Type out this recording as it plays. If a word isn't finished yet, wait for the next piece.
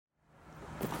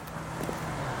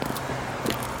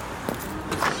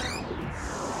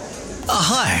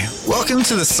Hi, welcome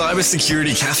to the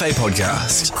Cybersecurity Cafe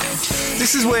podcast.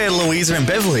 This is where Louisa and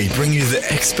Beverly bring you the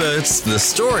experts, the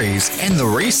stories, and the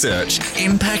research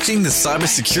impacting the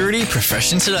cybersecurity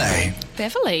profession today.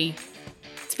 Beverly,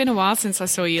 it's been a while since I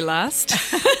saw you last.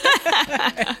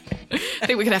 I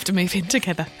think we're going to have to move in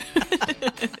together.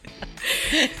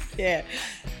 Yeah,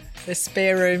 the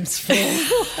spare room's full.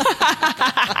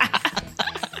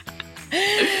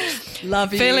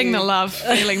 Love you. Feeling the love.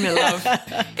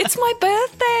 It's my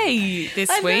birthday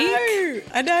this week.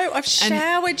 I know. I've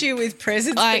showered you with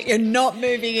presents, but you're not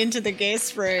moving into the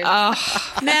guest room.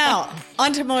 Now,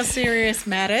 on to more serious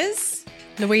matters.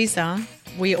 Louisa,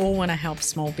 we all want to help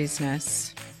small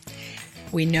business.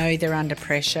 We know they're under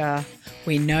pressure.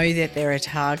 We know that they're a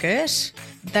target.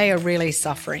 They are really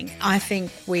suffering. I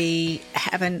think we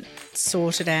haven't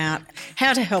sorted out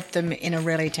how to help them in a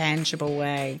really tangible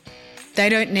way. They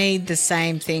don't need the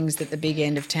same things that the big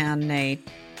end of town need.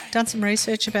 Done some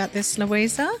research about this,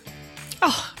 Louisa?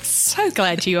 Oh, so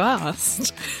glad you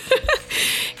asked.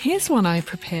 Here's one I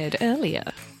prepared earlier.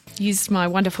 Used my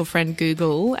wonderful friend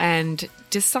Google and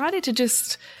decided to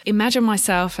just imagine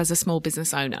myself as a small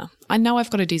business owner. I know I've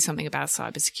got to do something about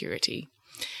cybersecurity.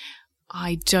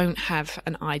 I don't have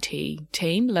an IT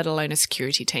team, let alone a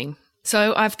security team.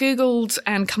 So I've Googled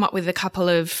and come up with a couple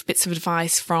of bits of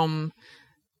advice from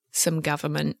some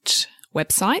government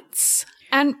websites.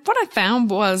 And what I found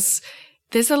was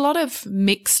there's a lot of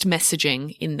mixed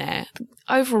messaging in there.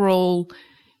 Overall,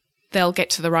 they'll get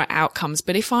to the right outcomes.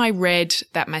 But if I read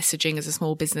that messaging as a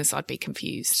small business, I'd be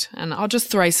confused. And I'll just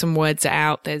throw some words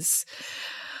out. There's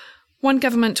one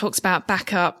government talks about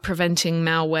backup, preventing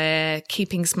malware,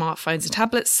 keeping smartphones and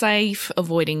tablets safe,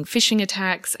 avoiding phishing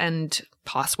attacks and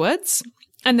passwords.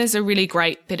 And there's a really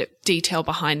great bit of detail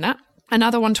behind that.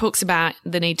 Another one talks about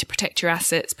the need to protect your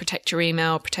assets, protect your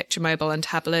email, protect your mobile and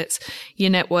tablets, your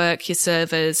network, your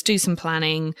servers, do some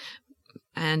planning,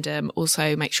 and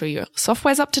also make sure your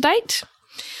software's up to date.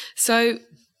 So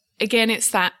again,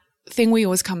 it's that thing we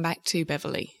always come back to,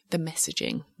 Beverly, the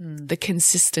messaging, the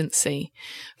consistency.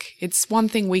 It's one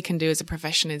thing we can do as a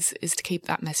profession is to keep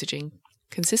that messaging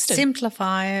consistent.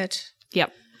 Simplify it.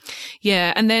 Yep.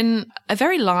 Yeah. And then a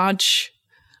very large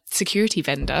security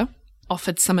vendor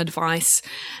offered some advice.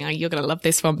 You're going to love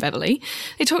this one, Beverly.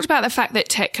 They talked about the fact that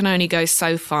tech can only go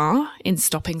so far in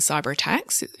stopping cyber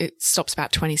attacks. It stops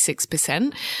about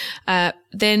 26%.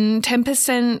 Then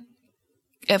 10%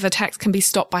 of attacks can be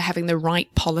stopped by having the right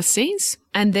policies.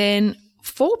 And then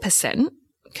 4%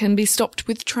 can be stopped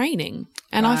with training.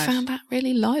 And I found that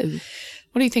really low.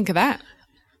 What do you think of that?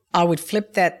 I would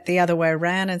flip that the other way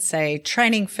around and say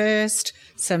training first,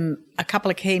 a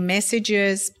couple of key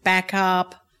messages,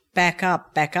 backup,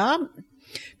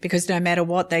 because no matter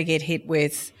what they get hit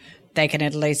with, they can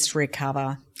at least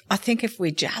recover. I think if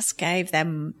we just gave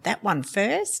them that one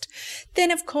first,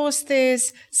 then of course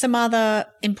there's some other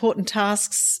important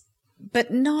tasks,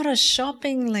 but not a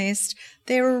shopping list.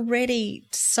 They're already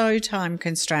so time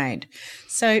constrained.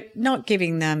 So not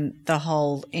giving them the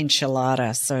whole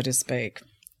enchilada, so to speak.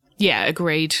 Yeah,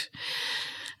 agreed.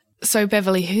 So,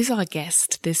 Beverly, who's our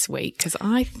guest this week? Because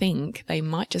I think they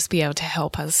might just be able to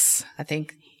help us. I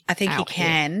think you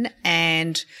can. Here.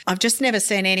 And I've just never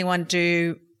seen anyone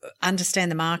understand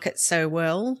the market so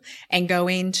well and go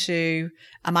into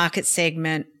a market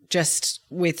segment just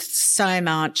with so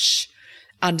much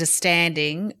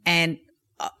understanding and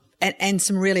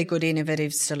some really good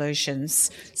innovative solutions.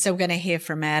 So we're going to hear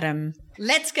from Adam.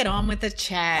 Let's get on with the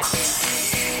chat.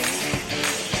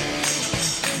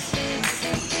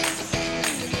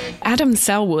 Adam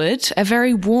Selwood, a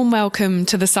very warm welcome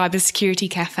to the Cybersecurity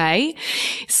Cafe.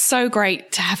 So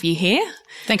great to have you here.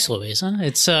 Thanks, Louisa.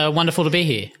 It's wonderful to be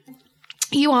here.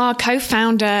 You are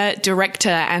co-founder, director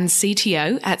and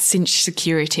CTO at Cinch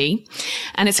Security,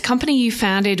 and it's a company you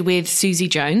founded with Susie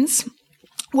Jones,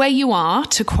 where you are,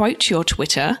 to quote your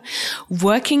Twitter,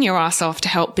 working your ass off to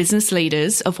help business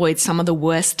leaders avoid some of the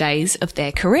worst days of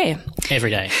their career.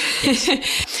 Every day.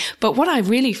 Yes. But what I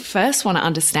really first want to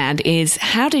understand is,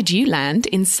 how did you land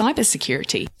in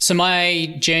cybersecurity? So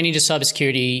my journey to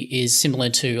cybersecurity is similar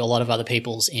to a lot of other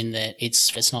people's in that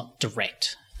it's not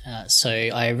direct. So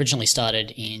I originally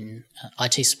started in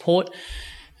IT support,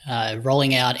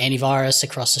 rolling out antivirus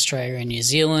across Australia and New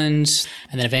Zealand,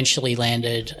 and then eventually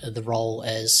landed the role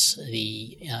as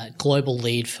the global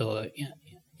lead for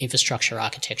infrastructure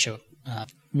architecture.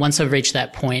 Once I reached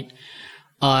that point,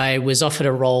 I was offered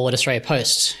a role at Australia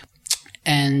Post,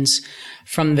 And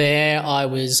from there, I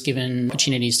was given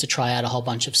opportunities to try out a whole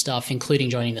bunch of stuff,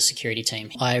 including joining the security team.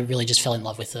 I really just fell in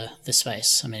love with the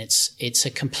space. I mean, it's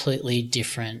a completely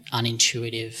different,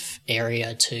 unintuitive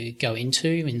area to go into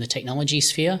in the technology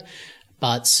sphere.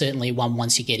 But certainly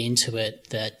once you get into it,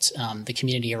 that the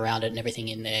community around it and everything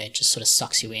in there just sort of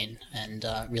sucks you in, and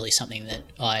really something that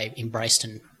I embraced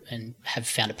and have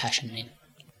found a passion in.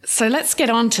 So let's get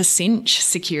on to Cinch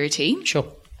Security.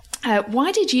 Sure.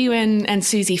 Why did you and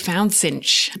Susie found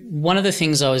Cinch? One of the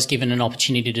things I was given an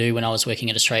opportunity to do when I was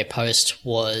working at Australia Post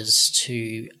was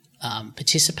to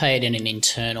participate in an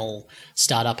internal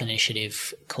startup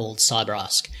initiative called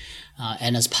CyberAsk.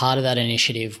 And as part of that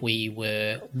initiative, we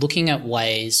were looking at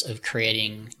ways of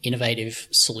creating innovative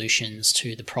solutions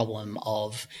to the problem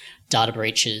of data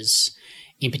breaches,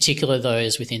 in particular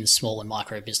those within small and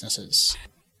micro businesses.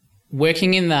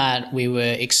 Working in that, we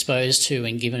were exposed to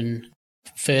and given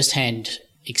first-hand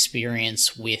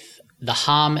experience with the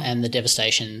harm and the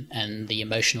devastation and the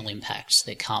emotional impacts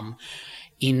that come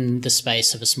in the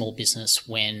space of a small business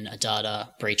when a data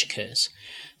breach occurs.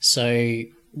 So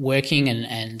working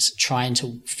and trying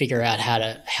to figure out how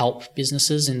to help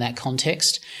businesses in that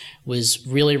context was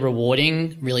really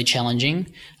rewarding, really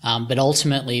challenging. But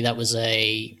ultimately that was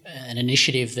an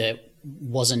initiative that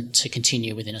wasn't to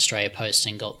continue within Australia Post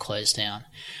and got closed down.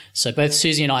 So both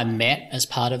Susie and I met as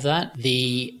part of that.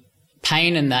 The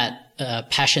pain and that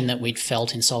passion that we'd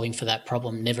felt in solving for that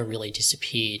problem never really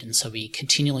disappeared. And so we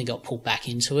continually got pulled back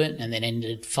into it and then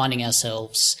ended finding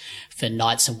ourselves for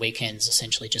nights and weekends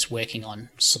essentially just working on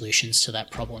solutions to that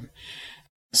problem.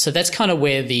 So that's kind of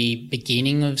where the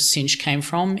beginning of Cinch came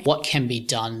from. What can be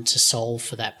done to solve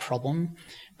for that problem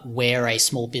where a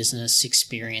small business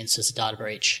experiences a data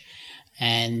breach?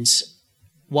 And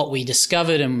what we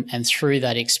discovered and through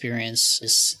that experience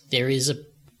is there is a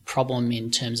problem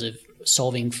in terms of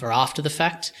solving for after the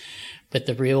fact, but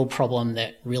the real problem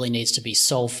that really needs to be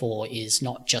solved for is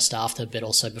not just after, but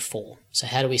also before. So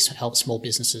how do we help small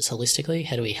businesses holistically?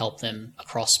 How do we help them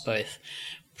across both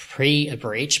pre a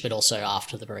breach, but also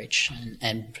after the breach?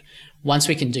 And once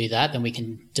we can do that, then we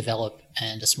can develop,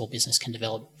 and a small business can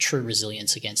develop true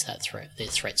resilience against the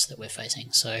threats that we're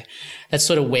facing. So that's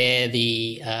sort of where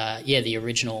the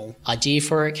original idea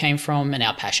for it came from, and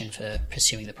our passion for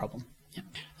pursuing the problem.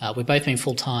 Yeah. We've both been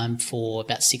full-time for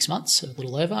about 6 months, a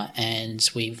little over, and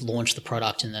we've launched the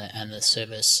product and the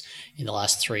service in the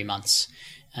last 3 months.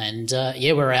 And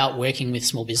we're out working with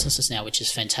small businesses now, which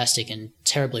is fantastic and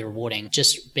terribly rewarding.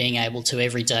 Just being able to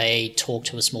every day talk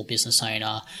to a small business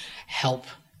owner, help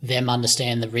them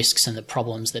understand the risks and the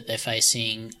problems that they're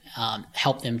facing,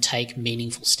 help them take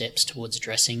meaningful steps towards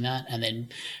addressing that, and then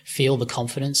feel the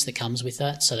confidence that comes with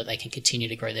that so that they can continue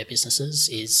to grow their businesses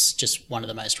is just one of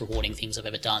the most rewarding things I've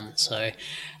ever done. So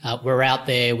we're out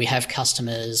there, we have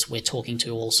customers, we're talking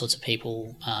to all sorts of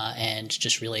people, and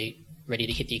just really ready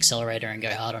to hit the accelerator and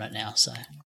go hard on it now. So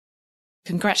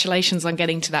congratulations on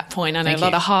getting to that point. I know Thank a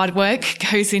lot you. of hard work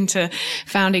goes into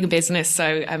founding a business.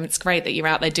 So it's great that you're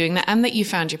out there doing that and that you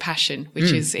found your passion,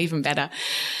 which is even better.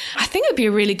 I think it'd be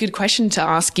a really good question to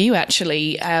ask you,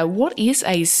 actually. What is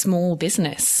a small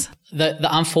business? The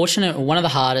unfortunate, one of the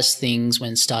hardest things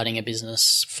when starting a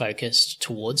business focused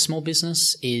towards small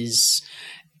business is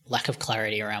lack of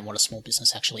clarity around what a small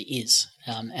business actually is.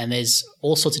 And there's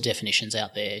all sorts of definitions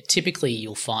out there. Typically,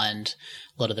 you'll find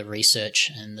a lot of the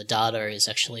research and the data is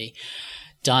actually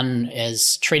done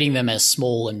as treating them as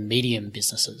small and medium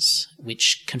businesses,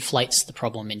 which conflates the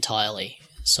problem entirely.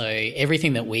 So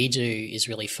everything that we do is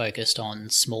really focused on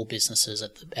small businesses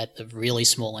at the really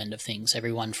small end of things,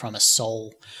 everyone from a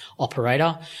sole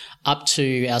operator up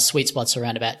to our sweet spots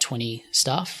around about 20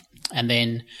 staff. And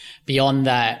then beyond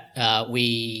that,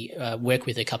 we work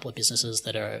with a couple of businesses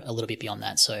that are a little bit beyond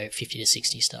that, so 50 to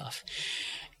 60 staff.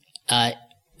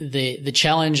 The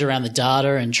challenge around the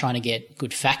data and trying to get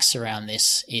good facts around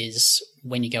this is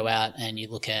when you go out and you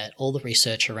look at all the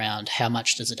research around how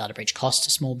much does a data breach cost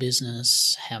a small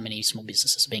business, how many small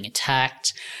businesses are being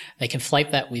attacked, they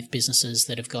conflate that with businesses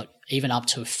that have got even up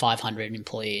to 500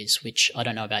 employees, which I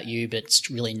don't know about you, but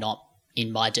it's really not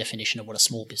in my definition of what a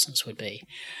small business would be.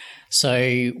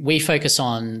 So we focus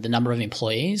on the number of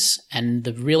employees, and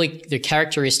the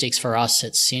characteristics for us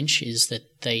at Cinch is that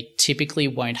they typically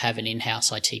won't have an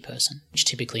in-house IT person, which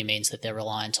typically means that they're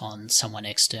reliant on someone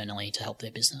externally to help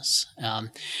their business.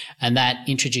 And that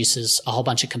introduces a whole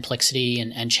bunch of complexity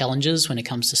and challenges when it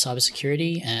comes to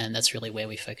cybersecurity, and that's really where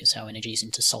we focus our energies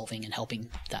into solving and helping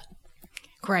that.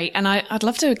 Great. And I'd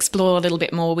love to explore a little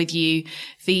bit more with you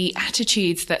the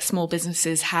attitudes that small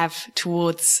businesses have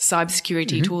towards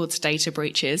cybersecurity, towards data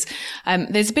breaches.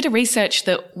 There's a bit of research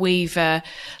that we've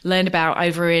learned about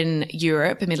over in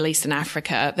Europe, Middle East and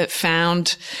Africa that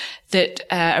found that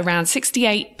around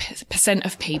 68%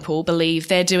 of people believe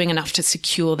they're doing enough to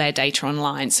secure their data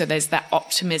online. So there's that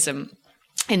optimism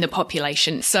in the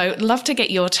population. So I'd love to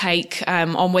get your take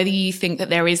on whether you think that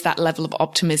there is that level of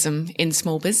optimism in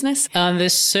small business. There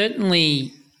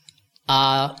certainly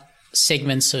are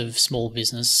segments of small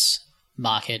business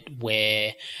market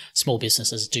where small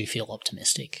businesses do feel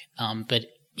optimistic. But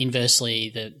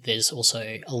inversely, there's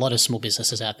also a lot of small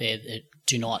businesses out there that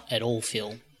do not at all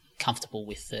feel comfortable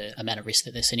with the amount of risk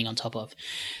that they're sitting on top of.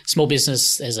 Small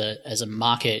business as a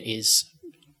market is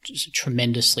just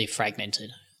tremendously fragmented.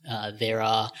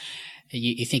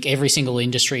 You think every single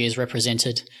industry is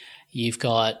represented. You've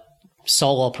got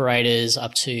sole operators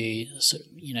up to,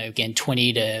 again,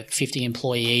 20 to 50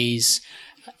 employees,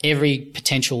 every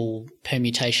potential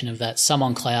permutation of that, some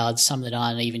on cloud, some that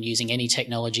aren't even using any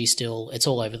technology still. It's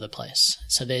all over the place.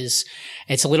 So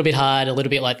it's a little bit hard, a little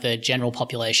bit like the general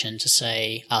population to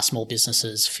say, are small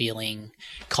businesses feeling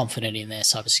confident in their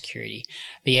cybersecurity?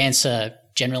 The answer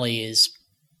generally is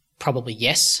probably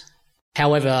yes.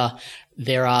 However,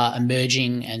 there are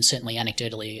emerging, and certainly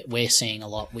anecdotally, we're seeing a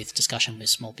lot with discussion with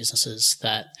small businesses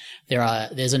that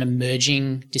there's an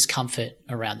emerging discomfort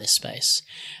around this space.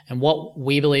 And what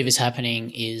we believe is happening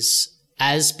is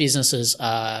as businesses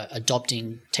are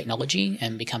adopting technology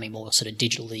and becoming more sort of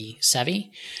digitally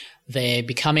savvy, they're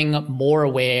becoming more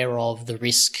aware of the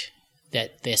risk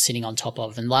that they're sitting on top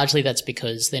of. And largely that's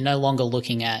because they're no longer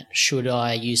looking at, should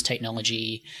I use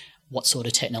technology? What sort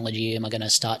of technology am I going to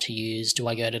start to use? Do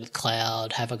I go to the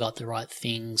cloud? Have I got the right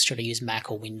things? Should I use Mac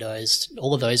or Windows?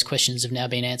 All of those questions have now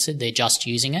been answered. They're just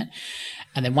using it.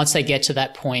 And then once they get to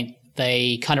that point,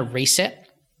 they kind of reset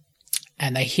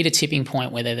and they hit a tipping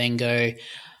point where they then go a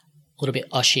little bit,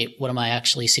 oh shit, what am I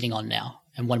actually sitting on now?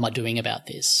 And what am I doing about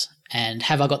this? And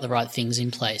have I got the right things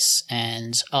in place?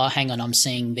 And, oh, hang on, I'm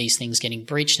seeing these things getting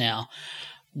breached now.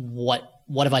 What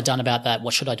have I done about that?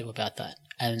 What should I do about that?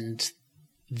 And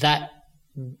that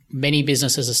many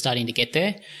businesses are starting to get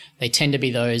there. They tend to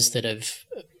be those that have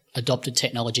adopted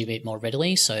technology a bit more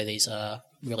readily. So these are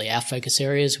really our focus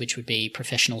areas, which would be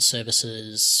professional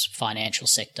services, financial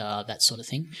sector, that sort of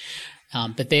thing.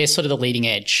 But they're sort of the leading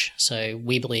edge. So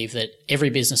we believe that every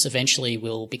business eventually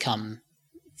will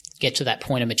get to that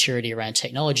point of maturity around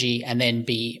technology and then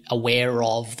be aware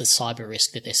of the cyber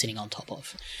risk that they're sitting on top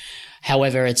of.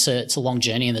 However, it's a long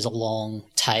journey and there's a long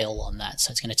tail on that, so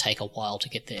it's going to take a while to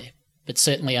get there. But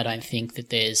certainly I don't think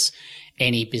that there's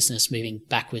any business moving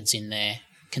backwards in their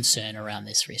concern around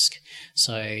this risk.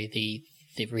 So the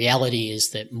reality is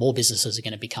that more businesses are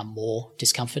going to become more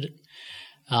discomforted.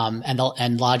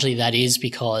 And largely that is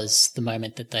because the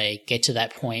moment that they get to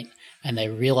that point and they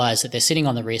realize that they're sitting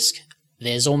on the risk,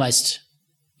 there's almost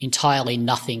entirely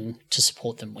nothing to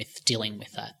support them with dealing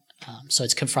with that. So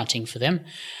it's confronting for them.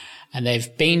 And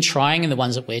they've been trying, and the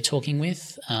ones that we're talking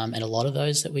with, and a lot of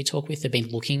those that we talk with, they've been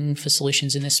looking for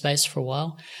solutions in this space for a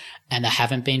while, and they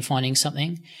haven't been finding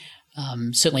something.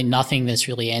 Certainly nothing that's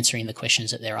really answering the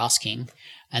questions that they're asking.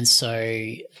 And so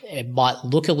it might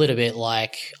look a little bit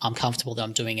like I'm comfortable that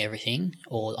I'm doing everything,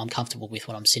 or I'm comfortable with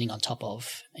what I'm sitting on top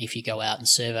of if you go out and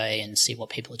survey and see what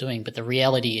people are doing. But the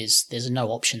reality is there's no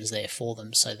options there for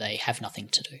them, so they have nothing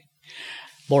to do.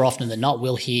 More often than not,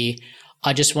 we'll hear,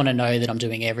 I just want to know that I'm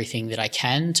doing everything that I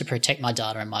can to protect my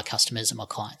data and my customers and my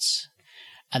clients.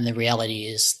 And the reality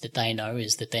is that they know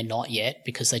is that they're not yet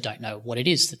because they don't know what it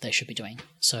is that they should be doing.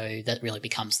 So that really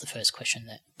becomes the first question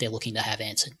that they're looking to have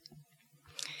answered.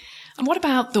 And what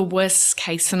about the worst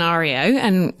case scenario?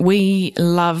 And we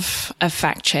love a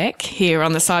fact check here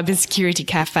on the Cybersecurity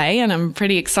Cafe, and I'm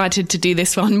pretty excited to do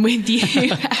this one with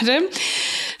you, Adam.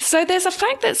 So there's a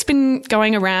fact that's been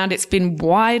going around. It's been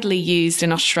widely used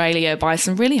in Australia by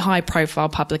some really high profile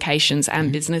publications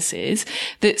and businesses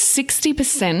that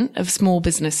 60% of small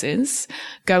businesses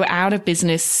go out of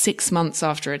business 6 months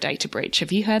after a data breach.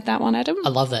 Have you heard that one, Adam? I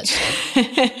love that.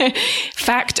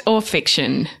 Fact or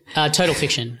fiction? Total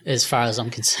fiction, as far as I'm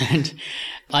concerned.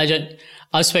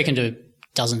 I've spoken to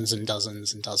dozens and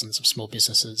dozens and dozens of small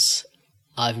businesses.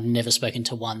 I've never spoken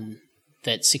to one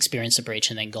that's experienced a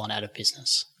breach and then gone out of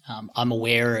business. I'm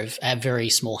aware of a very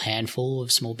small handful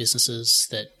of small businesses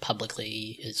that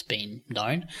publicly has been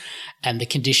known, and the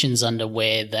conditions under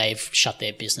where they've shut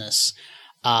their business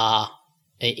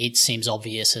it seems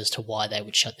obvious as to why they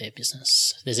would shut their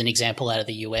business. There's an example out of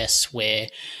the US where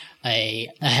A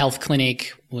health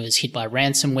clinic was hit by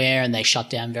ransomware and they shut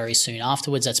down very soon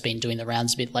afterwards. That's been doing the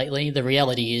rounds a bit lately. The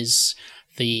reality is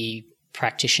the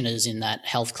practitioners in that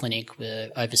health clinic were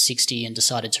over 60 and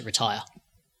decided to retire.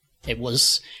 It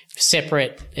was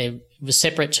separate. It was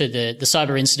separate to the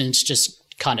cyber incidents, just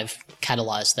kind of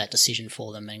catalyzed that decision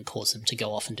for them and caused them to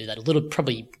go off and do that a little,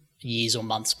 probably years or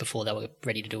months before they were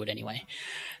ready to do it anyway.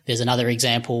 There's another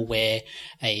example where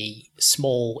a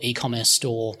small e-commerce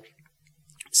store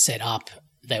set up.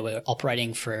 They were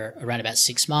operating for around about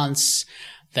 6 months.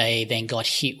 They then got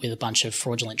hit with a bunch of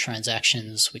fraudulent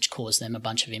transactions, which caused them a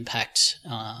bunch of impact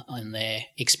on their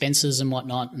expenses and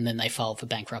whatnot. And then they filed for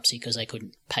bankruptcy because they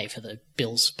couldn't pay for the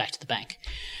bills back to the bank.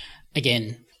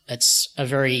 Again, it's a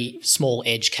very small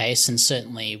edge case and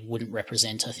certainly wouldn't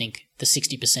represent, I think, the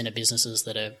 60% of businesses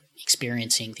that are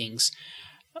experiencing things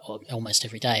almost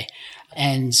every day.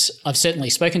 And I've certainly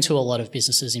spoken to a lot of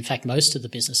businesses. In fact, most of the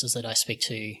businesses that I speak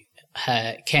to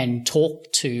can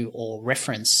talk to or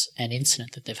reference an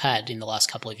incident that they've had in the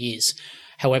last couple of years.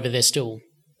 However, they're still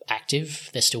active,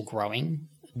 they're still growing.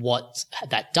 What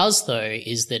that does, though,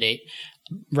 is that it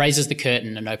raises the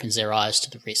curtain and opens their eyes to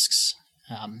the risks.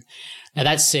 Now,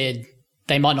 that said,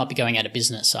 they might not be going out of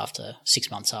business after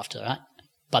 6 months after that.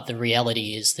 But the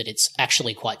reality is that it's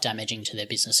actually quite damaging to their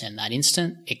business in that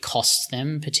instant. It costs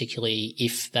them, particularly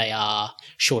if they are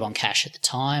short on cash at the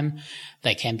time.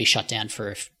 They can be shut down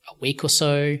for a week or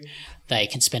so. They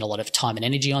can spend a lot of time and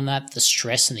energy on that. The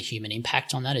stress and the human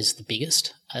impact on that is the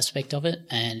biggest aspect of it.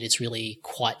 And it's really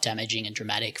quite damaging and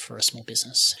dramatic for a small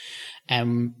business.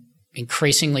 And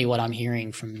increasingly what I'm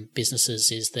hearing from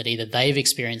businesses is that either they've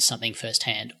experienced something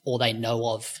firsthand or they know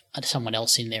of someone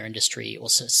else in their industry or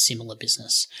a similar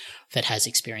business that has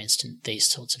experienced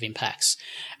these sorts of impacts.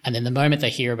 And then the moment they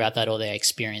hear about that or they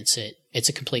experience it, it's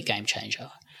a complete game changer.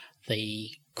 The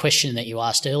question that you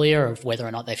asked earlier of whether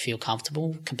or not they feel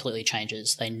comfortable completely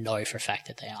changes. They know for a fact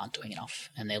that they aren't doing enough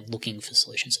and they're looking for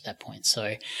solutions at that point.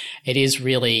 So it is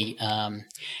really,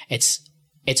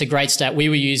 it's a great stat. We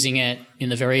were using it in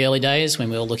the very early days when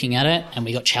we were looking at it and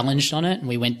we got challenged on it and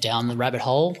we went down the rabbit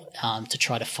hole to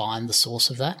try to find the source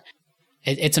of that.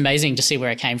 It's amazing to see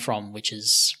where it came from, which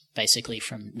is basically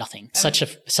from nothing. Such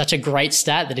a great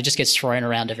stat that it just gets thrown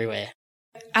around everywhere.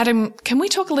 Adam, can we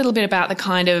talk a little bit about the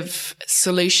kind of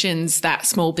solutions that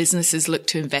small businesses look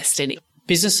to invest in?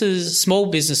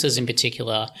 Small businesses in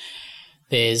particular,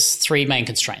 there's 3 main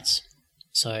constraints.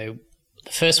 So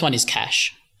the first one is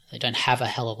cash. They don't have a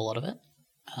hell of a lot of it.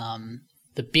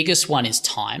 The biggest one is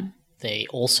time. They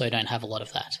also don't have a lot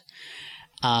of that.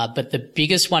 But the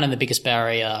biggest one and the biggest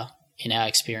barrier in our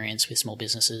experience with small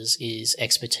businesses is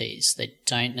expertise. They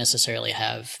don't necessarily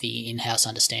have the in-house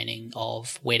understanding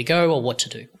of where to go or what to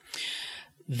do.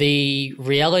 The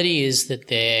reality is that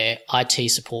their IT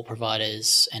support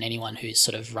providers and anyone who's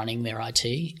sort of running their IT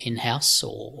in-house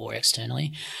or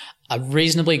externally are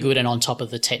reasonably good and on top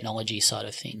of the technology side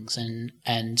of things.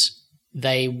 And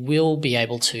they will be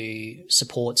able to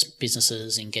support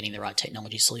businesses in getting the right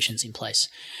technology solutions in place.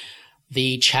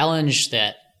 The challenge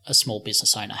that a small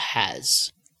business owner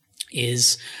has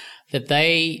is that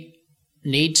they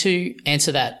need to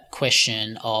answer that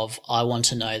question of, I want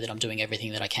to know that I'm doing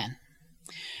everything that I can.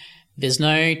 There's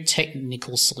no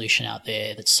technical solution out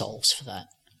there that solves for that.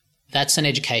 That's an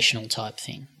educational type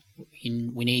thing.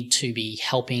 We need to be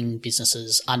helping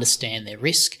businesses understand their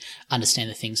risk,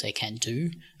 understand the things they can do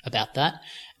about that.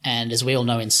 And as we all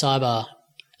know in cyber,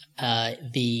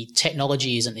 the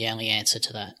technology isn't the only answer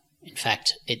to that. In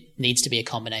fact, it needs to be a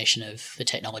combination of the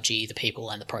technology, the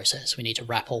people, and the process. We need to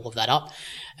wrap all of that up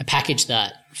and package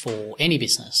that for any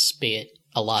business, be it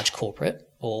a large corporate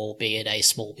or be it a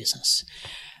small business.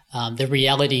 The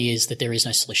reality is that there is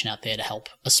no solution out there to help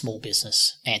a small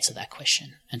business answer that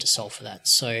question and to solve for that.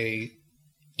 So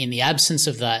in the absence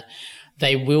of that,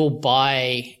 they will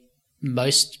buy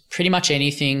pretty much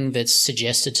anything that's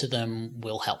suggested to them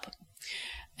will help.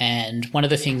 And one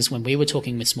of the things when we were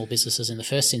talking with small businesses in the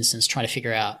first instance, trying to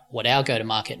figure out what our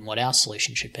go-to-market and what our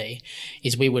solution should be,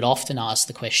 is we would often ask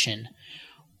the question,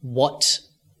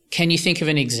 can you think of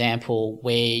an example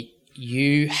where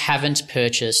you haven't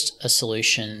purchased a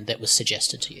solution that was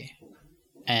suggested to you?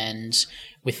 And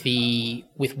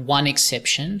with one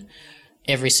exception,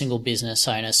 every single business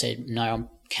owner said, no, I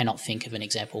cannot think of an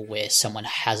example where someone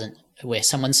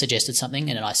suggested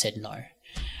something and I said no.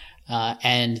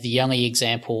 And the only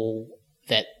exception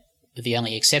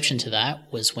to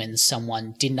that was when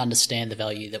someone didn't understand the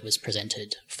value that was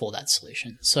presented for that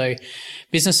solution. So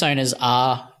business owners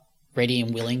are ready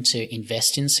and willing to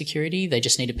invest in security. They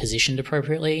just need it positioned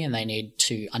appropriately, and they need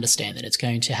to understand that it's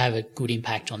going to have a good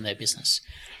impact on their business.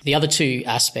 The other two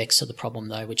aspects of the problem,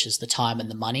 though, which is the time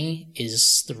and the money,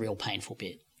 is the real painful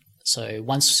bit. So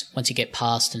once you get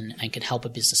past and can help a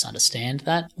business understand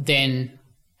that, then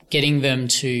getting them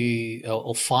to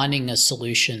or finding a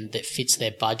solution that fits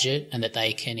their budget and that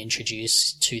they can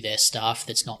introduce to their staff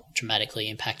that's not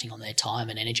dramatically impacting on their time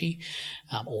and energy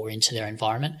or into their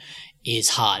environment is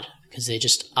hard, because there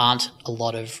just aren't a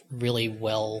lot of really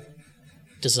well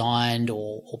designed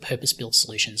or purpose-built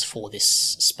solutions for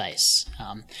this space.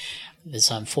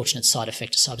 There's an unfortunate side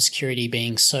effect of cybersecurity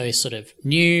being so sort of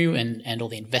new and all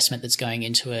the investment that's going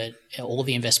into it, all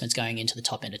the investment's going into the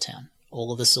top end of town.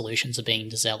 All of the solutions are being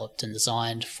developed and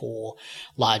designed for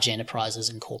large enterprises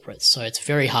and corporates. So it's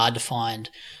very hard to find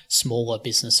smaller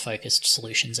business-focused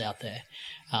solutions out there.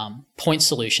 Point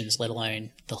solutions, let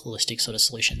alone the holistic sort of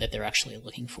solution that they're actually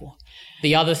looking for.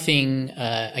 The other thing,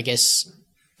 I guess,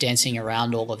 dancing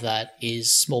around all of that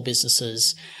is small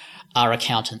businesses are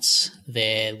accountants,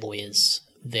 they're lawyers,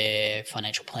 they're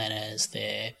financial planners,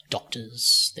 they're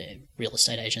doctors, they're real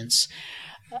estate agents.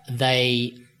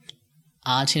 They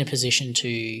aren't in a position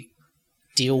to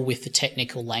deal with the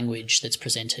technical language that's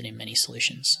presented in many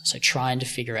solutions. So trying to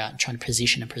figure out and trying to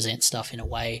position and present stuff in a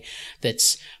way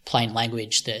that's plain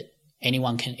language that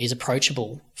is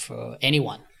approachable for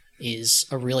anyone is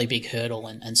a really big hurdle,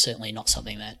 and certainly not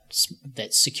something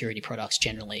that security products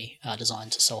generally are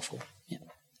designed to solve for. Yeah.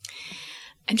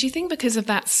 And do you think because of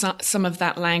that, some of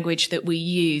that language that we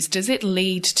use, does it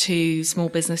lead to small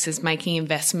businesses making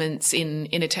investments in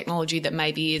a technology that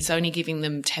maybe is only giving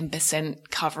them 10%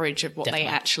 coverage of what Definitely.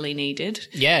 They actually needed?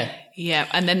 Yeah. Yeah.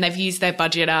 And then they've used their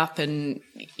budget up and,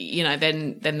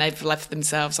 then they've left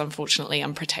themselves, unfortunately,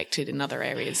 unprotected in other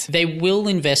areas. They will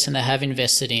invest, and they have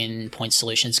invested in point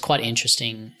solutions. Quite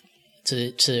interesting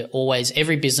to always,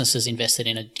 every business has invested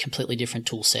in a completely different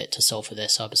tool set to solve for their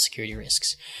cybersecurity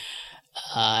risks.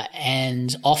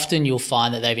 And often you'll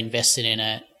find that they've invested in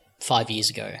it 5 years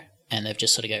ago and they've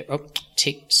just sort of go,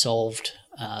 tick, solved.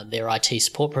 Their IT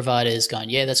support providers going,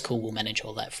 yeah, that's cool, we'll manage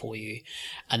all that for you.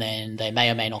 And then they may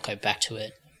or may not go back to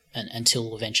it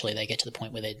until eventually they get to the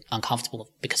point where they're uncomfortable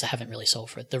because they haven't really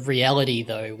solved for it. The reality,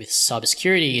 though, with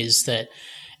cybersecurity is that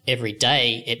every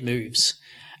day it moves.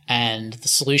 And the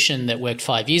solution that worked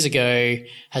 5 years ago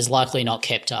has likely not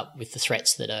kept up with the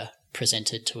threats that are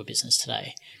presented to a business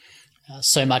today.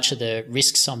 So much of the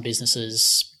risks on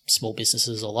businesses, small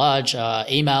businesses or large, are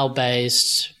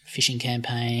email-based, phishing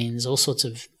campaigns, all sorts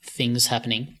of things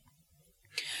happening.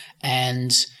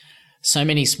 And so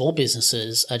many small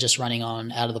businesses are just running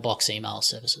on out-of-the-box email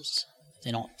services.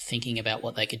 They're not thinking about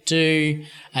what they could do,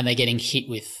 and they're getting hit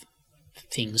with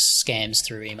scams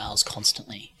through emails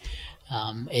constantly.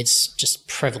 It's just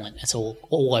prevalent. It's all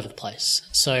over the place.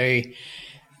 So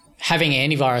having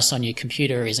antivirus on your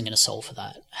computer isn't going to solve for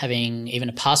that. Having even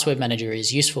a password manager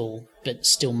is useful, but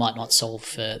still might not solve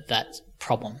for that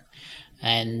problem.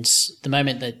 And the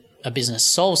moment that a business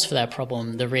solves for that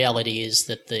problem, the reality is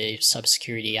that the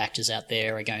cybersecurity actors out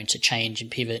there are going to change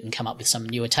and pivot and come up with some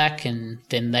new attack, and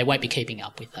then they won't be keeping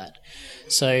up with that.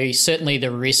 So certainly the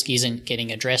risk isn't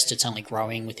getting addressed. It's only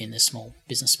growing within the small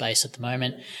business space at the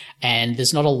moment. And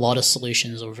there's not a lot of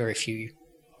solutions, or very few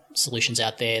solutions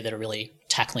out there that are really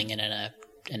tackling it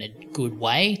in a good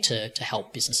way to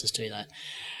help businesses do that.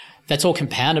 That's all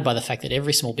compounded by the fact that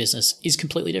every small business is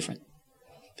completely different.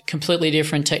 Completely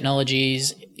different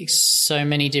technologies, so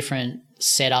many different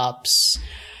setups,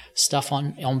 stuff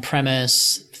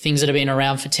on-premise, things that have been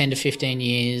around for 10 to 15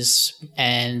 years,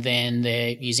 and then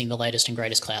they're using the latest and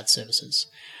greatest cloud services.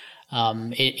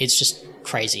 It's just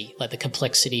crazy, like the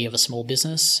complexity of a small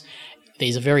business.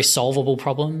 These are very solvable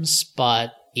problems,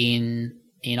 but in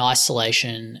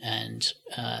isolation, and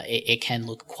it can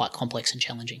look quite complex and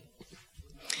challenging.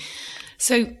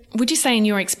 So would you say in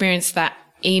your experience that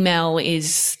email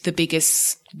is the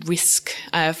biggest risk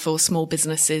for small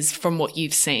businesses from what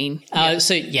you've seen?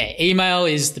 Email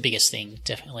is the biggest thing,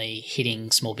 definitely hitting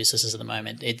small businesses at the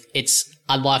moment. It's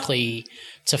unlikely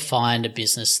to find a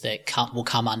business that will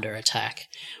come under attack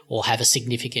or have a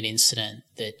significant incident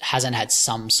that hasn't had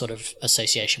some sort of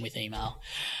association with email.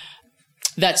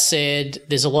 That said,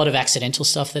 there's a lot of accidental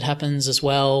stuff that happens as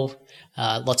well.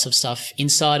 Lots of stuff,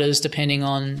 insiders, depending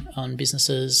on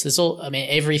businesses.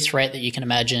 Every threat that you can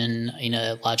imagine in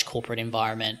a large corporate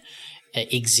environment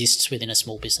exists within a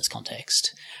small business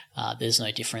context. There's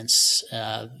no difference.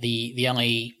 The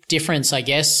only difference, I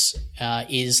guess,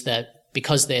 is that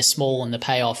because they're small and the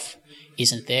payoff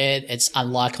isn't there, it's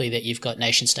unlikely that you've got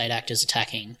nation state actors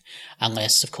attacking,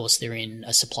 unless, of course, they're in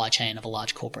a supply chain of a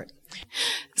large corporate.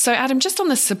 So, Adam, just on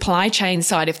the supply chain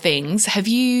side of things, have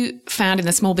you found in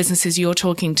the small businesses you're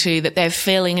talking to that they're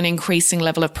feeling an increasing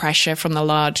level of pressure from the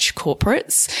large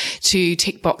corporates to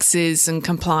tick boxes and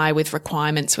comply with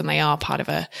requirements when they are part of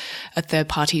a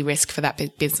third-party risk for that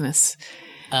business?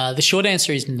 The short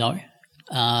answer is no.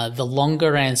 The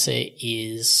longer answer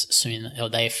is soon, or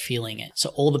they're feeling it. So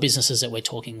all the businesses that we're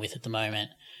talking with at the moment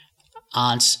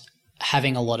aren't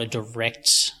having a lot of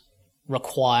direct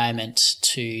requirement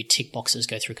to tick boxes,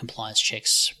 go through compliance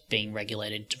checks, being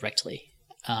regulated directly.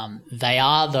 They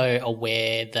are, though,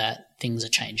 aware that things are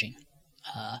changing.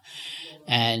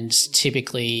 And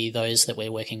typically those that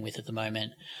we're working with at the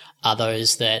moment are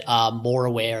those that are more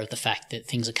aware of the fact that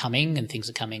things are coming and things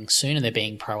are coming soon, and they're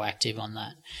being proactive on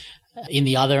that. In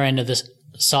the other end of the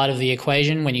side of the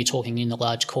equation, when you're talking in the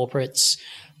large corporates,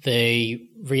 the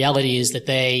reality is that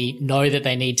they know that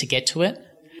they need to get to it.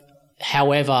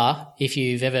 However, if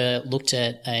you've ever looked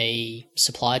at a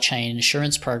supply chain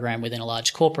assurance program within a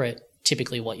large corporate,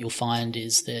 typically what you'll find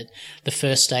is that the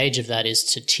first stage of that is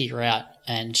to tier out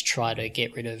and try to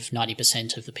get rid of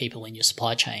 90% of the people in your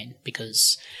supply chain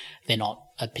because they're not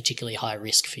a particularly high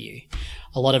risk for you.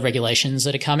 A lot of regulations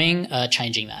that are coming are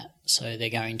changing that. So they're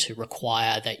going to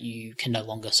require that you can no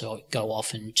longer go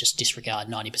off and just disregard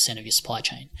 90% of your supply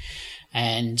chain.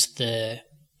 And the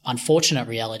unfortunate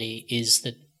reality is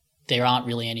that there aren't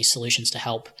really any solutions to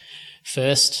help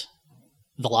first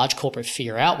the large corporate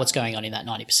figure out what's going on in that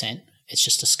 90%. It's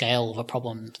just a scale of a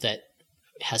problem that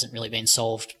hasn't really been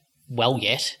solved well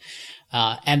yet.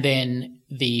 And then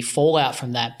the fallout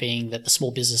from that being that the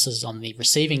small businesses on the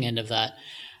receiving end of that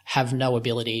have no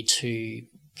ability to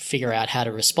figure out how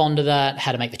to respond to that,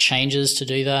 how to make the changes to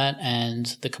do that,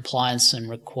 and the compliance and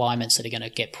requirements that are going to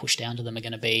get pushed down to them are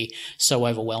going to be so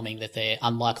overwhelming that they're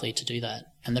unlikely to do that.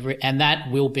 And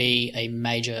that will be a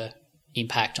major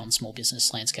impact on small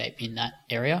business landscape in that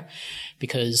area,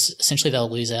 because essentially they'll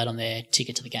lose out on their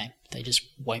ticket to the game. They just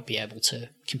won't be able to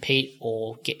compete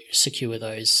or secure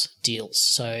those deals.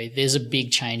 So there's a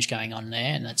big change going on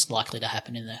there, and that's likely to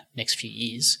happen in the next few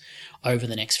years, over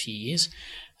the next few years.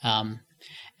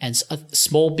 And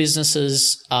small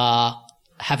businesses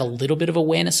have a little bit of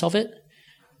awareness of it,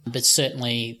 but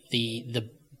certainly the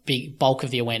big bulk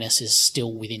of the awareness is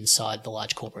still inside the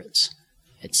large corporates.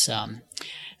 It's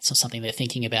not something they're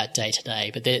thinking about day to day,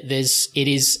 but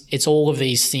it's all of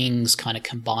these things kind of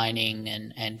combining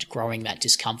and growing that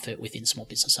discomfort within small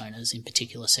business owners in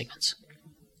particular segments.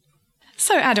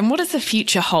 So, Adam, what does the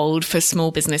future hold for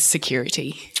small business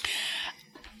security?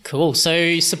 Cool.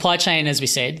 So supply chain, as we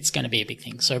said, it's going to be a big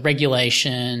thing. So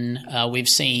regulation, we've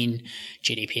seen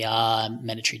GDPR,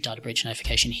 mandatory data breach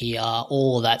notification here,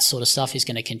 all of that sort of stuff is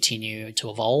going to continue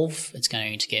to evolve. It's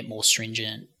going to get more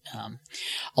stringent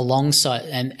alongside.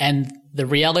 And the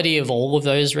reality of all of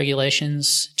those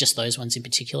regulations, just those ones in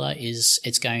particular, is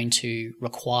it's going to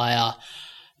require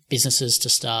businesses to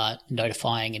start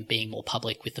notifying and being more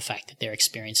public with the fact that they're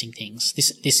experiencing things.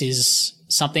 This is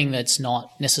something that's not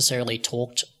necessarily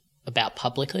talked about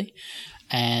publicly,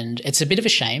 and it's a bit of a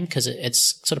shame because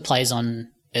it's sort of plays on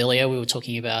earlier we were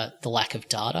talking about the lack of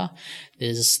data.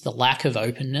 There's the lack of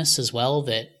openness as well,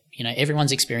 that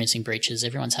everyone's experiencing breaches,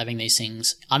 everyone's having these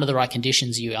things. Under the right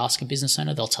conditions, you ask a business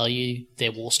owner, they'll tell you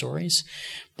their war stories,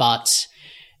 but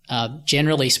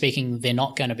generally speaking, they're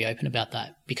not going to be open about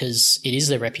that because it is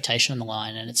their reputation on the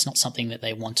line, and it's not something that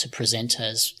they want to present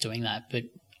as doing that. But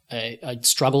I'd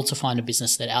struggle to find a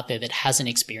business out there that hasn't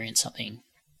experienced something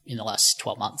in the last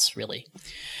 12 months, really.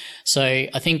 So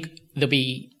I think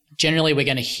generally we're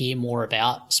going to hear more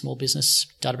about small business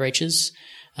data breaches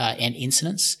and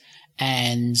incidents,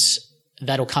 and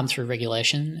that'll come through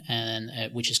regulation,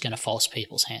 and which is going to force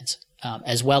people's hands.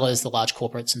 As well as the large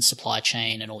corporates and supply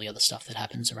chain and all the other stuff that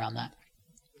happens around that.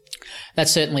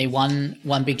 That's certainly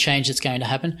one big change that's going to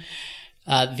happen.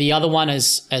 The other one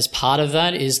as part of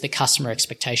that is the customer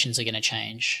expectations are going to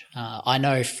change. I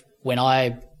know when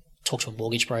I talk to a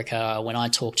mortgage broker, when I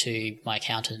talk to my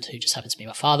accountant, who just happens to be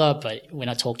my father, but when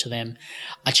I talk to them,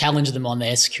 I challenge them on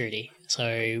their security.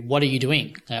 So what are you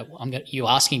doing? You're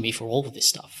asking me for all of this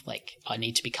stuff. Like, I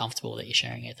need to be comfortable that you're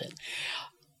sharing it.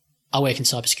 I work in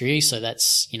cybersecurity, so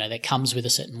that's, that comes with a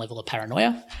certain level of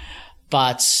paranoia.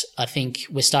 But I think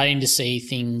we're starting to see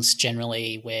things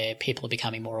generally where people are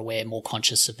becoming more aware, more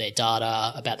conscious of their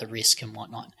data, about the risk and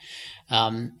whatnot.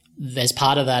 There's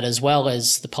part of that as well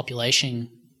as the population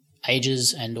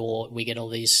ages and or we get all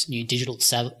these new digital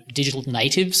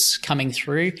natives coming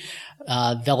through,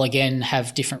 they'll again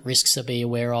have different risks to be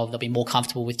aware of. They'll be more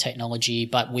comfortable with technology,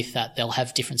 but with that, they'll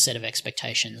have different set of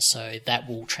expectations. So that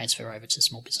will transfer over to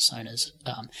small business owners.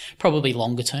 Probably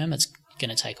longer term, it's going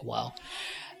to take a while.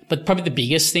 But probably the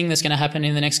biggest thing that's going to happen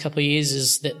in the next couple of years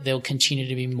is that there'll continue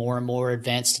to be more and more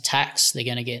advanced attacks. They're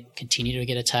going to continue to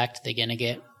get attacked. They're going to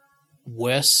get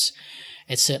worse.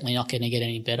 It's certainly not going to get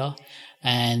any better.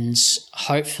 And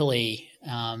hopefully,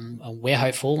 we're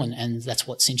hopeful, and that's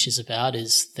what Cinch is about,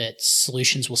 is that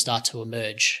solutions will start to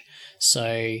emerge.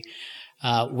 So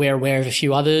we're aware of a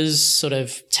few others sort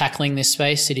of tackling this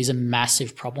space. It is a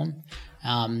massive problem.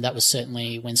 That was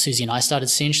certainly when Susie and I started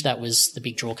Cinch, that was the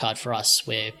big draw card for us.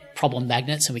 We're problem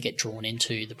magnets and we get drawn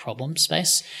into the problem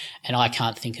space. And I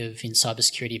can't think of in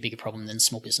cybersecurity a bigger problem than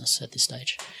small business at this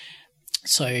stage.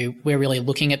 So we're really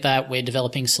looking at that. We're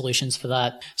developing solutions for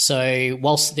that. So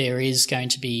whilst there is going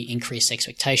to be increased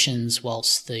expectations,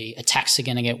 whilst the attacks are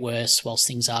going to get worse, whilst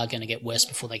things are going to get worse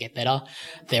before they get better,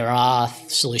 there are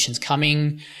solutions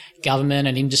coming. Government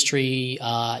and industry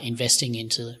are investing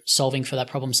into solving for that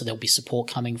problem. So there'll be support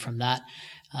coming from that.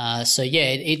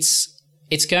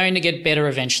 It's going to get better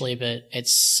eventually, but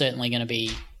it's certainly going to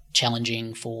be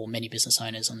challenging for many business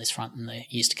owners on this front in the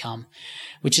years to come,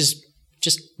 which is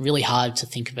just really hard to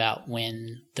think about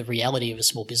when the reality of a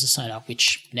small business owner,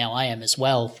 which now I am as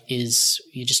well, is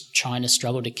you're just trying to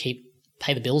struggle to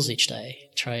pay the bills each day,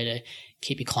 try to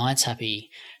keep your clients happy,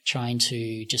 trying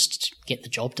to just get the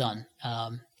job done.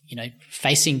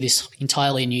 Facing this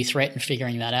entirely new threat and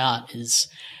figuring that out is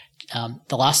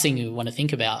the last thing you want to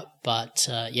think about. But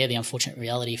the unfortunate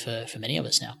reality for many of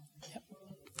us now.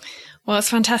 Well, it's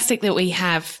fantastic that we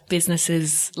have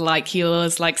businesses like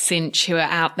yours, like Cinch, who are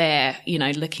out there,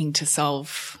 looking to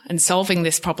solving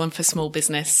this problem for small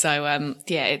business. So,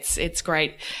 it's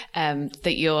great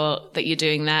that you're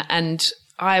doing that. And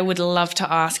I would love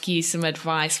to ask you some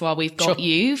advice while we've got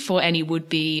you for any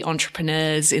would-be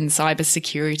entrepreneurs in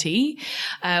cybersecurity.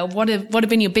 What have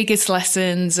been your biggest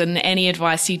lessons and any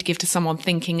advice you'd give to someone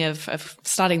thinking of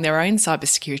starting their own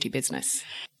cybersecurity business?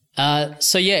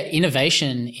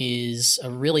 Innovation is a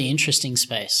really interesting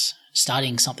space,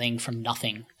 starting something from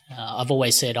nothing. I've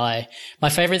always said my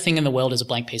favorite thing in the world is a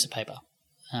blank piece of paper.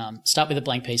 Start with a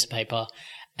blank piece of paper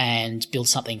and build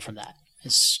something from that.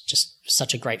 It's just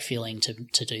such a great feeling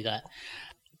to do that.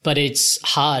 But it's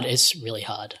hard. It's really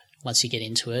hard once you get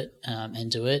into it and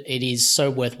do it. It is so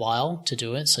worthwhile to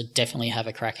do it, so definitely have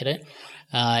a crack at it.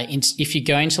 If you're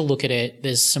going to look at it,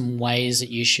 there's some ways that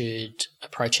you should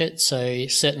approach it. So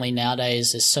certainly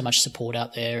nowadays there's so much support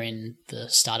out there in the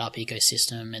startup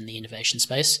ecosystem and the innovation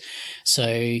space.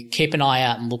 So keep an eye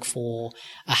out and look for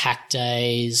a hack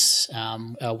days.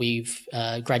 We've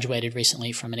graduated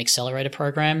recently from an accelerator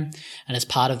program, and as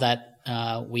part of that,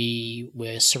 we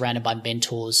were surrounded by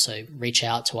mentors. So reach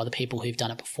out to other people who've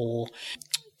done it before,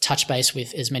 touch base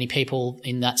with as many people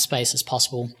in that space as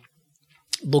possible.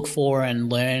 Look for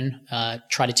and learn,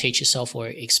 try to teach yourself or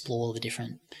explore the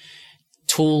different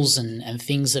tools and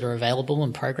things that are available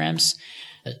and programs.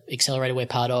 Accelerator we're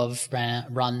part of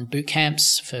run boot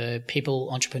camps for people,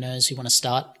 entrepreneurs who want to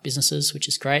start businesses, which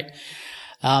is great.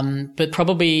 But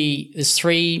probably there's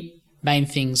three main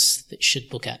things that you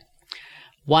should look at.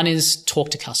 One is talk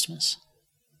to customers.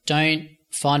 Don't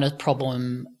find a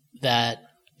problem that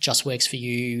just works for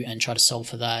you and try to solve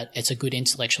for that. It's a good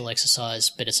intellectual exercise,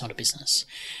 but it's not a business.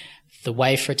 The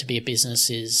way for it to be a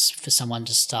business is for someone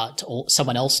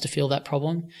else to feel that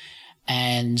problem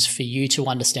and for you to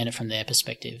understand it from their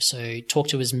perspective. So talk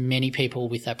to as many people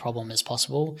with that problem as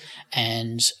possible,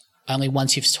 and only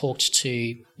once you've talked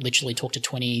to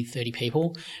 20, 30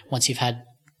 people, once you've had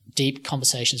deep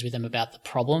conversations with them about the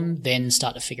problem, then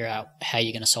start to figure out how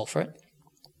you're going to solve for it.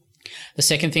 The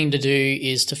second thing to do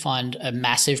is to find a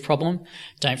massive problem.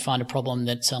 Don't find a problem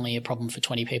that's only a problem for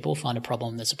 20 people. Find a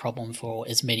problem that's a problem for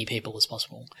as many people as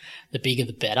possible. The bigger,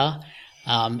 the better.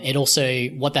 It also,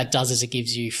 what that does is it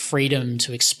gives you freedom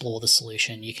to explore the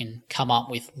solution. You can come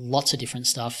up with lots of different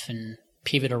stuff and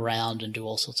pivot around and do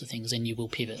all sorts of things, and you will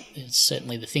pivot. It's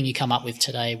certainly the thing you come up with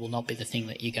today will not be the thing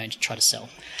that you're going to try to sell.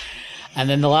 And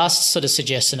then the last sort of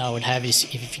suggestion I would have is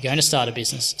if you're going to start a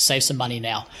business, save some money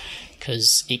now,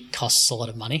 because it costs a lot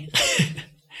of money.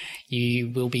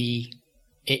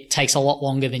 It takes a lot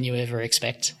longer than you ever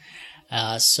expect.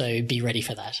 So be ready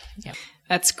for that. Yep.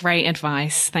 That's great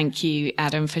advice. Thank you,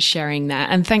 Adam, for sharing that.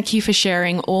 And thank you for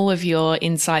sharing all of your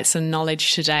insights and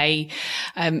knowledge today.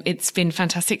 It's been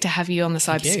fantastic to have you on the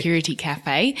Cybersecurity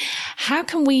Cafe. How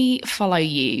can we follow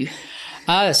you?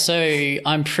 So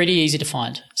I'm pretty easy to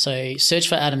find. So search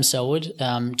for Adam Selwood.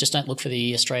 Just don't look for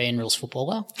the Australian rules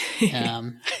footballer.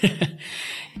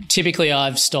 Typically,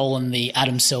 I've stolen the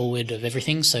Adam Selwood of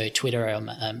everything. So Twitter, I'm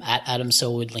at Adam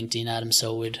Selwood, LinkedIn, Adam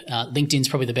Selwood. LinkedIn's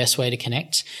probably the best way to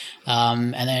connect.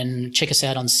 And then check us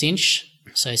out on Cinch.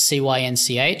 So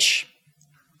CYNCH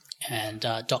and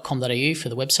 .com.au for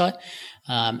the website.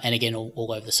 And again,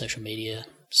 all over the social media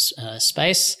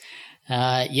space.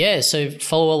 So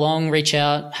follow along, reach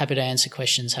out, happy to answer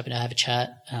questions, happy to have a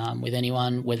chat with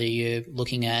anyone, whether you're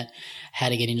looking at how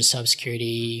to get into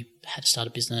cybersecurity, how to start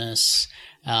a business,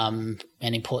 and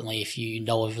importantly, if you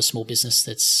know of a small business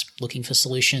that's looking for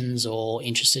solutions or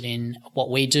interested in what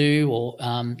we do, or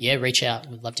reach out.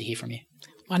 We'd love to hear from you.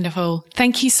 Wonderful.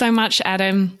 Thank you so much,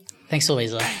 Adam. Thanks,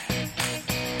 Louisa.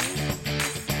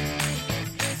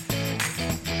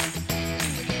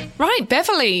 Right,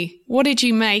 Beverly, what did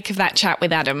you make of that chat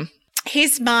with Adam?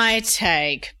 Here's my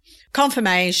take.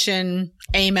 Confirmation,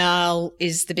 email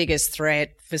is the biggest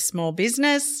threat for small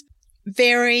business.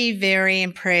 Very, very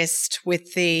impressed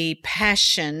with the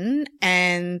passion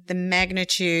and the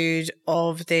magnitude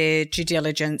of their due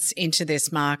diligence into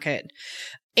this market.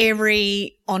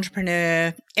 Every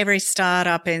entrepreneur, every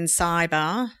startup in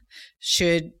cyber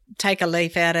should take a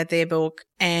leaf out of their book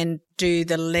and do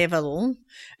the level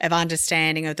of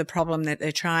understanding of the problem that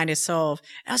they're trying to solve.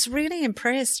 I was really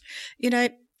impressed. They're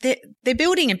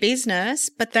building a business,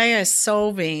 but they are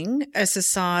solving a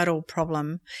societal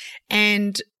problem.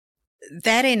 And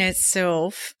that in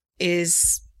itself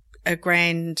is a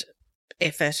grand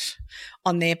effort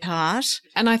on their part.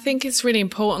 And I think it's really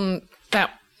important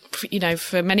that,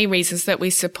 for many reasons that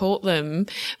we support them,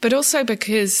 but also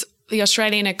because the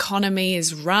Australian economy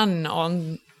is run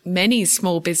on many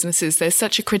small businesses. They're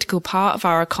such a critical part of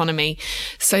our economy.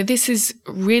 So this is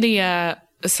really a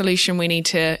solution we need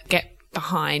to get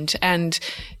behind. And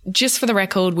just for the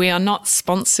record, we are not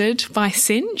sponsored by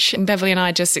Cinch. And Beverly and I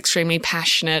are just extremely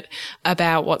passionate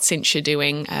about what Cinch are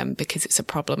doing because it's a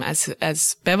problem,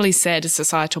 as Beverly said, a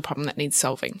societal problem that needs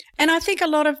solving. And I think a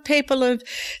lot of people have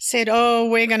said,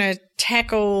 we're going to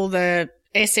tackle the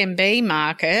SMB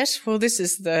market. Well, this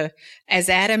is as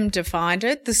Adam defined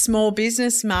it, the small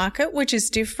business market, which is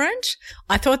different.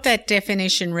 I thought that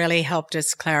definition really helped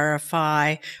us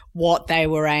clarify what they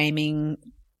were aiming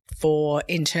for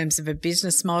in terms of a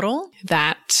business model.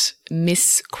 That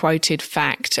misquoted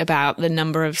fact about the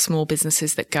number of small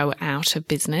businesses that go out of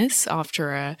business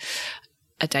after a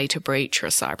data breach or a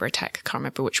cyber attack. I can't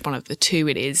remember which one of the two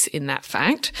it is in that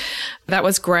fact. That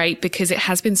was great because it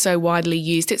has been so widely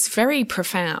used. It's very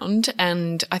profound,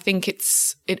 and I think it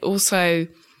also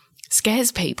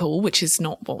scares people, which is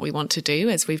not what we want to do,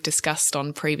 as we've discussed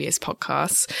on previous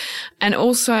podcasts. And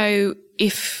also,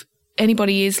 if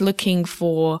anybody is looking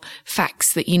for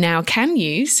facts that you now can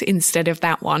use instead of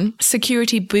that one,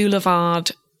 Security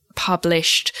Boulevard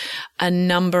published a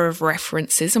number of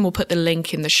references, and we'll put the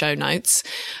link in the show notes,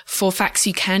 for facts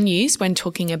you can use when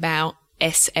talking about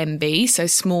SMB, so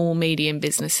small, medium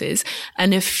businesses,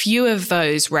 and a few of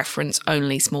those reference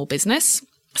only small business.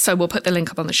 So we'll put the link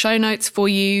up on the show notes for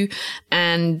you,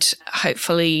 and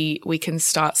hopefully we can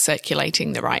start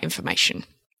circulating the right information.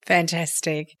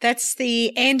 Fantastic. That's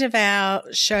the end of our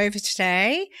show for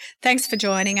today. Thanks for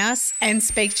joining us, and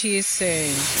speak to you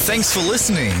soon. Thanks for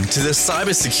listening to the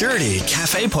Cybersecurity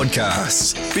Cafe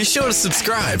podcast. Be sure to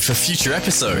subscribe for future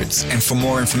episodes, and for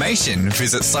more information,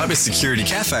 visit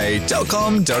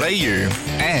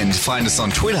cybersecuritycafe.com.au and find us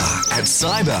on Twitter at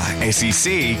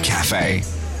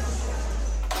CyberSecCafe.